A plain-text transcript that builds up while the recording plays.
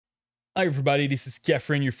Hi everybody, this is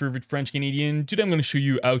Catherine, your favorite French Canadian. Today I'm going to show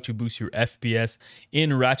you how to boost your FPS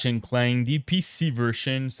in Ratchet Clank, the PC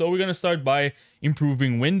version. So we're going to start by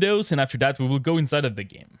improving Windows, and after that we will go inside of the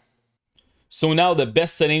game. So now the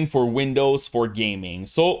best setting for Windows for gaming.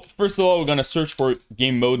 So first of all, we're going to search for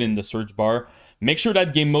game mode in the search bar. Make sure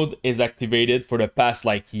that game mode is activated for the past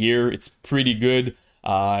year. It's pretty good.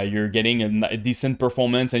 You're getting a decent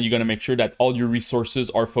performance, and you're going to make sure that all your resources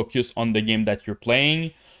are focused on the game that you're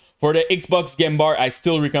playing. For the Xbox game bar, I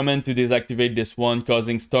still recommend to deactivate this one,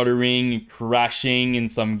 causing stuttering, crashing in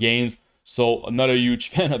some games. So I'm not a huge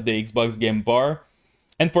fan of the Xbox game bar.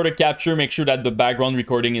 And for the capture, make sure that the background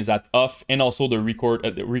recording is at off, and also the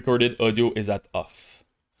recorded audio is at off.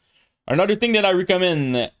 Another thing that I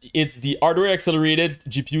recommend, it's the hardware accelerated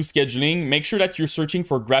GPU scheduling. Make sure that you're searching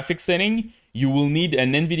for graphics setting. You will need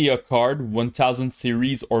an NVIDIA card, 1000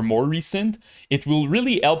 series or more recent. It will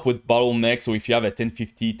really help with bottlenecks. So if you have a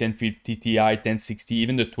 1050, 1050 Ti, 1060,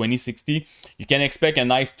 even the 2060, you can expect a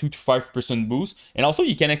nice 2 to 5% boost. And also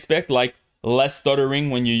you can expect less stuttering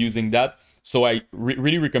when you're using that. So I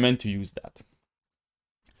really recommend to use that.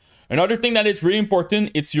 Another thing that is really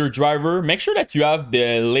important, it's your driver. Make sure that you have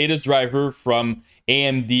the latest driver from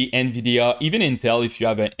AMD, NVIDIA, even Intel if you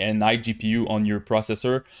have an iGPU on your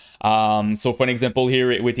processor. So for an example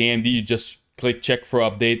here with AMD, you just click check for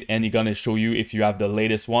update and it's gonna show you if you have the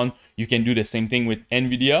latest one. You can do the same thing with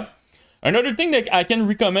NVIDIA. Another thing that I can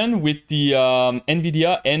recommend with the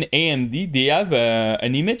NVIDIA and AMD, they have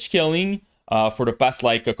an image scaling for the past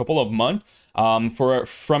a couple of months. From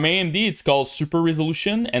AMD, it's called Super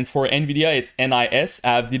Resolution, and for NVIDIA, it's NIS. I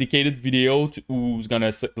have dedicated video who's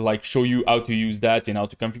gonna show you how to use that and how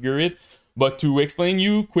to configure it. But to explain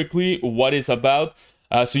you quickly what it's about,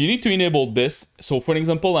 so you need to enable this. So for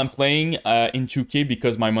example, I'm playing in 2K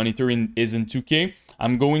because my monitor is in 2K.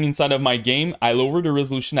 I'm going inside of my game. I lower the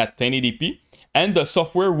resolution at 1080p, and the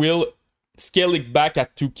software will scale it back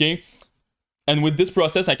at 2K. And with this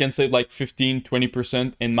process, I can save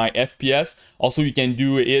 15-20% in my FPS. Also, you can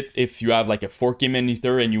do it if you have a 4K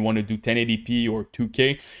monitor and you want to do 1080p or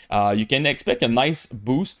 2K. You can expect a nice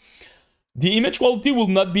boost. The image quality will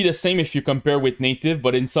not be the same if you compare with native,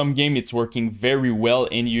 but in some game it's working very well,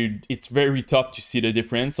 and it's very tough to see the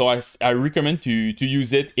difference. So I recommend to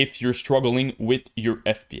use it if you're struggling with your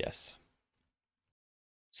FPS.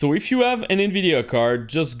 So if you have an NVIDIA card,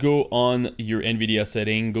 just go on your NVIDIA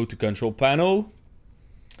setting, go to Control Panel,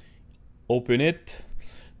 open it,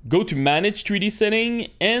 go to Manage 3D Setting,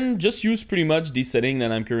 and just use pretty much the setting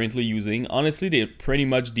that I'm currently using. Honestly, they're pretty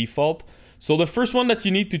much default. So the first one that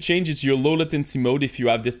you need to change is your low latency mode. If you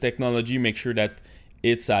have this technology, make sure that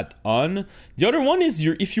it's at on. The other one is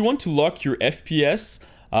if you want to lock your FPS.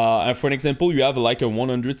 For an example, you have a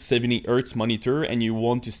 170 Hz monitor and you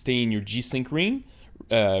want to stay in your G-Sync range,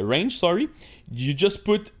 you just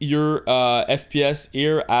put your FPS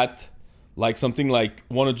here at something like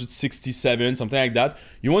 167, something like that.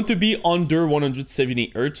 You want to be under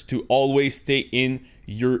 170 Hz to always stay in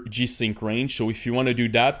your G-Sync range. So if you want to do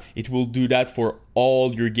that, it will do that for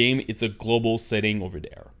all your game. It's a global setting over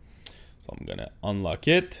there. So I'm gonna unlock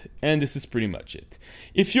it, and this is pretty much it.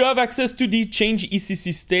 If you have access to the change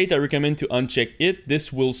ECC state, I recommend to uncheck it.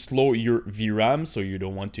 This will slow your VRAM, so you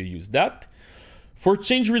don't want to use that. For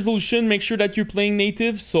change resolution, make sure that you're playing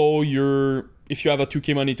native. So if you have a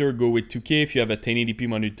 2K monitor, go with 2K. If you have a 1080p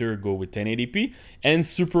monitor, go with 1080p. And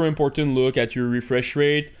super important, look at your refresh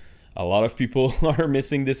rate. A lot of people are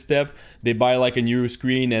missing this step. They buy a new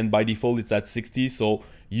screen and by default it's at 60. So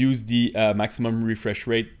use the maximum refresh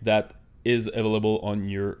rate that is available on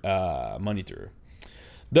your monitor.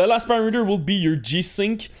 The last parameter will be your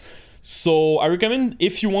G-Sync. So I recommend,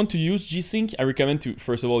 if you want to use G-Sync, I recommend to,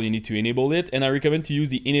 first of all, you need to enable it, and I recommend to use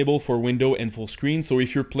the enable for window and full screen. So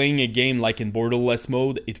if you're playing a game like in borderless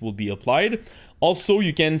mode, it will be applied. Also,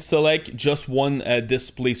 you can select just one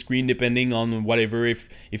display screen depending on whatever. If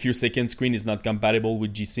your second screen is not compatible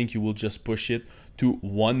with G-Sync, you will just push it to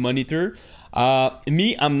one monitor.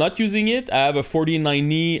 Me, I'm not using it. I have a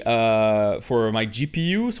 4090 for my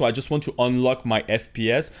GPU, so I just want to unlock my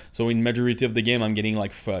FPS. So in majority of the game, I'm getting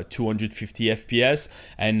 250 FPS,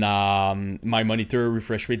 and my monitor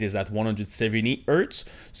refresh rate is at 170 Hz.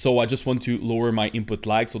 So I just want to lower my input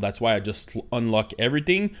lag, so that's why I just unlock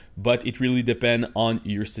everything, but it really depends on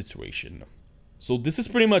your situation. So this is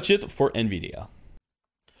pretty much it for NVIDIA.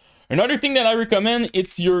 Another thing that I recommend,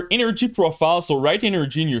 it's your energy profile. So write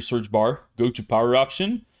energy in your search bar, go to power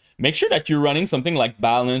option. Make sure that you're running something like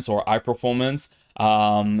balance or high performance.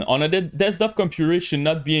 On a desktop computer, it should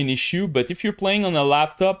not be an issue, but if you're playing on a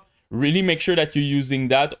laptop, really make sure that you're using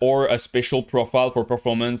that or a special profile for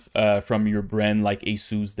performance from your brand like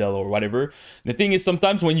Asus, Dell, or whatever. The thing is,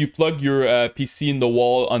 sometimes when you plug your PC in the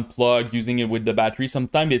wall, unplug, using it with the battery,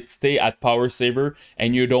 sometimes it stay at power saver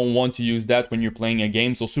and you don't want to use that when you're playing a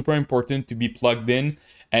game. So super important to be plugged in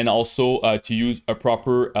and also to use a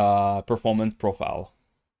proper performance profile.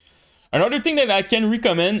 Another thing that I can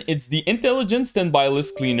recommend, it's the Intelligent Standby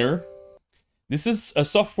List Cleaner. This is a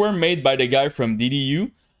software made by the guy from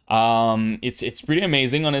DDU. It's pretty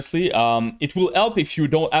amazing, honestly. It will help if you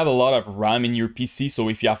don't have a lot of RAM in your PC. So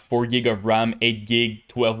if you have 4 gig of RAM, 8 gig,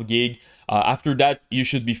 12 gig, after that, you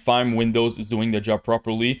should be fine. Windows is doing the job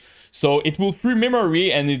properly. So it will free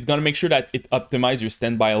memory and it's gonna make sure that it optimizes your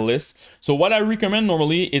standby list. So what I recommend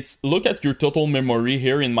normally, it's look at your total memory.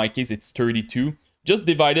 Here in my case, it's 32. Just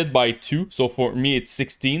divide it by 2. So for me, it's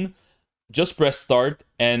 16. Just press start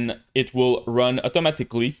and it will run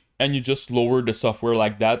automatically. And you just lower the software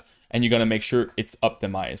like that and you're gonna make sure it's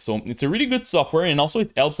optimized. So it's a really good software and also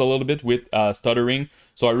it helps a little bit with stuttering.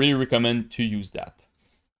 So I really recommend to use that.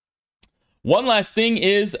 One last thing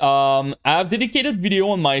is I have dedicated video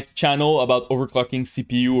on my channel about overclocking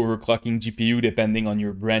CPU, overclocking GPU, depending on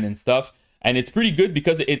your brand and stuff. And it's pretty good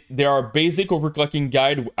because there are basic overclocking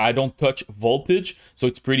guide. I don't touch voltage, so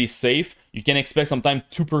it's pretty safe. You can expect sometimes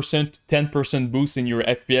 2%, 10% boost in your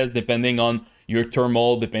FPS depending on your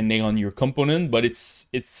thermal, depending on your component, but it's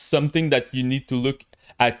something that you need to look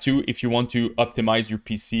at too if you want to optimize your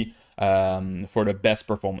PC for the best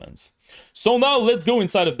performance. So now let's go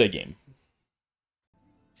inside of the game.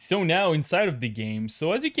 So now inside of the game,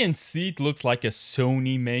 so as you can see, it looks like a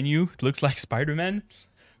Sony menu. It looks like Spider-Man.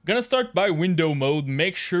 I'm gonna start by window mode.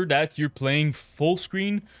 Make sure that you're playing full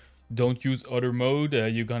screen. Don't use other mode.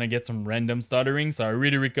 You're gonna get some random stuttering, so I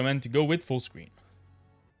really recommend to go with full screen.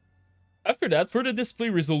 After that, for the display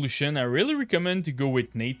resolution, I really recommend to go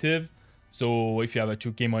with native. So if you have a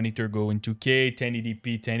 2K monitor, go in 2K,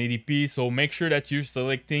 1080p, 1080p. So make sure that you're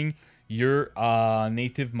selecting your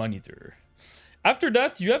native monitor. After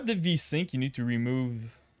that, you have the VSync. You need to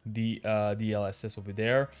remove the DLSS over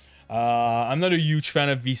there. I'm not a huge fan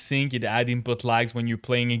of VSync. It adds input lags when you're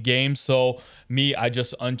playing a game. So me, I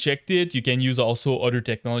just unchecked it. You can use also other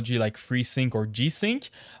technology like FreeSync or G-Sync.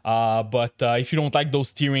 But if you don't like those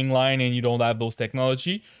steering line and you don't have those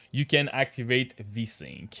technology, you can activate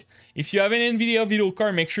VSync. If you have an NVIDIA video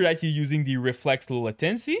card, make sure that you're using the reflex low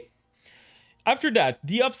latency. After that,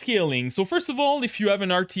 the upscaling. So first of all, if you have an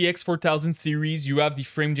RTX 4000 series, you have the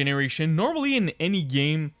frame generation. Normally in any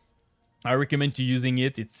game, I recommend to using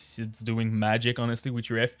it. It's doing magic, honestly,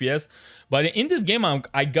 with your FPS. But in this game,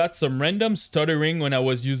 I got some random stuttering when I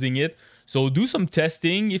was using it. So do some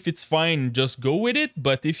testing. If it's fine, just go with it.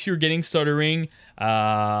 But if you're getting stuttering,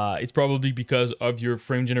 it's probably because of your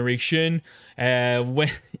frame generation.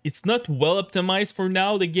 When it's not well optimized for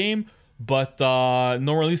now, the game. But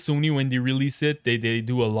normally Sony, when they release it, they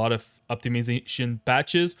do a lot of optimization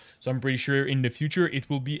patches. So I'm pretty sure in the future, it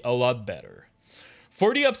will be a lot better.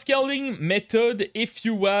 For the upscaling method, if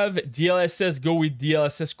you have DLSS, go with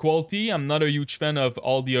DLSS quality. I'm not a huge fan of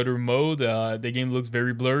all the other mode. The game looks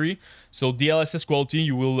very blurry. So DLSS quality,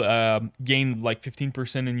 you will gain like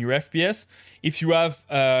 15% in your FPS. If you have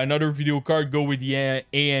another video card, go with the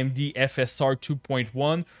AMD FSR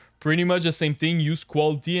 2.1. Pretty much the same thing. Use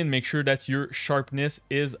quality and make sure that your sharpness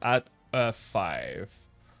is at 5.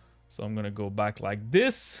 So I'm going to go back like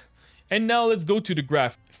this. And now let's go to the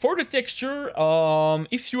graph. For the texture,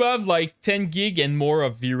 if you have like 10 gig and more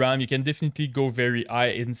of VRAM, you can definitely go very high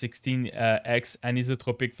in 16x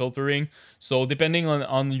anisotropic filtering. So depending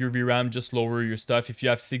on your VRAM, just lower your stuff. If you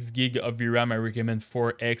have 6 gig of VRAM, I recommend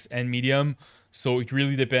 4x and medium. So it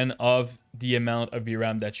really depends on the amount of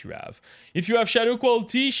VRAM that you have. If you have shadow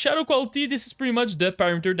quality, this is pretty much the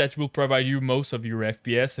parameter that will provide you most of your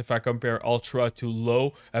FPS. If I compare ultra to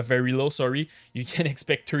low, very low, sorry, you can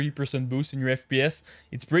expect 30% boost in your FPS.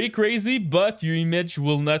 It's pretty crazy, but your image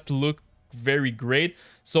will not look very great.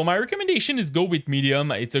 So my recommendation is go with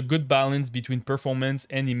medium. It's a good balance between performance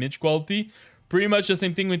and image quality. Pretty much the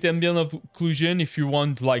same thing with ambient occlusion. If you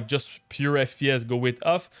want like just pure FPS, go with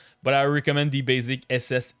off. But I recommend the basic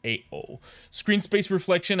SSAO. Screen space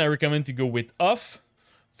reflection, I recommend to go with off.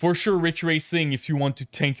 For sure, ray tracing if you want to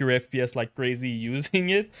tank your FPS like crazy using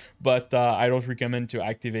it. But I don't recommend to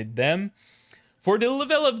activate them. For the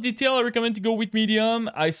level of detail, I recommend to go with medium.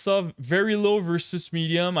 I saw very low versus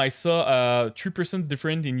medium. I saw 3%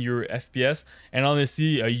 difference in your FPS. And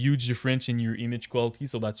honestly, a huge difference in your image quality.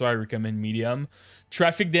 So that's why I recommend medium.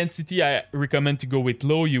 Traffic density, I recommend to go with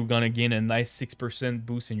low. You're going to gain a nice 6%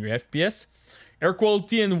 boost in your FPS. Air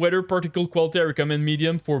quality and weather particle quality, I recommend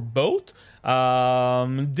medium for both.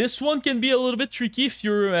 This one can be a little bit tricky if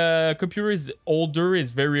your computer is older, is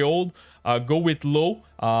very old. Go with low,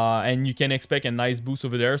 and you can expect a nice boost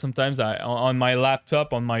over there. Sometimes on my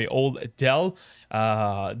laptop, on my old Dell,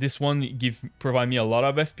 this one provide me a lot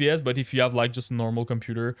of FPS. But if you have like just a normal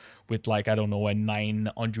computer with like, I don't know, a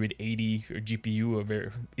 980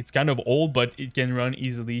 GPU, it's kind of old, but it can run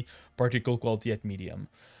easily particle quality at medium.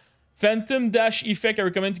 Phantom dash effect, I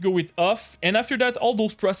recommend to go with off. And after that, all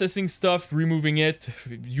those processing stuff, removing it,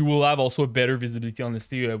 you will have also a better visibility,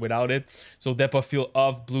 honestly, without it. So depth of field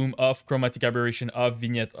off, bloom off, chromatic aberration off,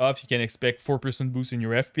 vignette off. You can expect 4% boost in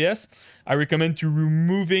your FPS. I recommend to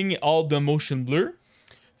removing all the motion blur.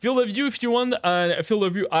 Field of view, if you want a field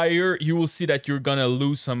of view higher, you will see that you're gonna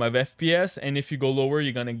lose some of FPS. And if you go lower,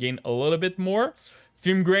 you're gonna gain a little bit more.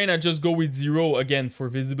 Film grain, I just go with 0 again for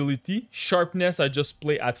visibility. Sharpness, I just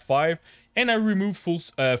play at 5. And I remove full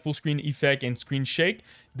screen effect and screen shake.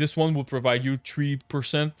 This one will provide you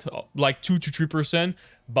 3%, like 2 to 3%.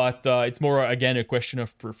 But it's more, again, a question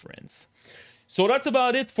of preference. So that's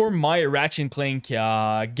about it for my Ratchet Clank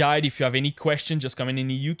guide. If you have any questions, just comment in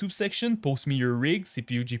the YouTube section. Post me your rig,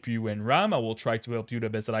 CPU, GPU, and RAM. I will try to help you the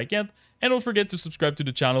best that I can. And don't forget to subscribe to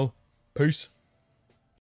the channel. Peace.